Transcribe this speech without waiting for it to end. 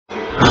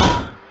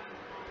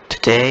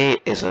Today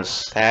is a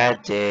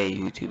sad day,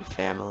 YouTube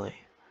family.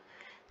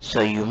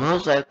 So you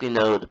most likely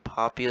know the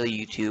popular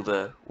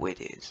YouTuber whitt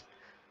is.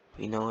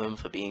 We know him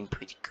for being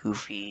pretty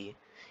goofy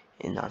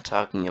and not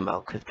talking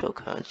about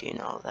cryptocurrency and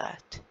all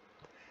that.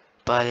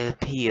 But it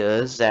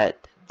appears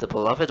that the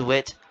beloved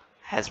whitt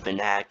has been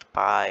hacked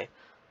by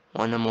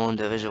one or more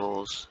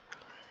individuals.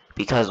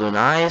 Because when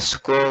I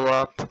scroll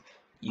up,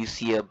 you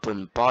see a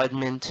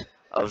bombardment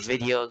of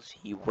videos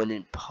he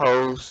wouldn't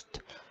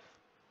post,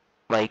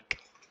 like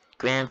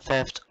Grand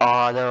Theft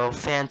Auto,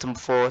 Phantom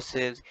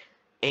Forces,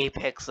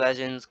 Apex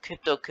Legends,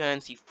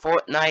 cryptocurrency,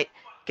 Fortnite,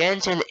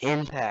 Genshin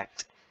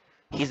Impact.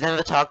 He's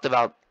never talked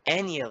about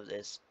any of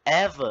this,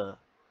 ever.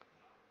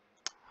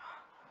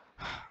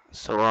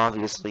 So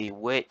obviously,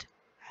 whitt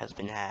has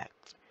been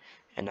hacked,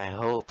 and I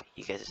hope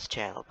he gets his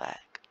channel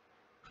back.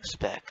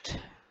 Respect.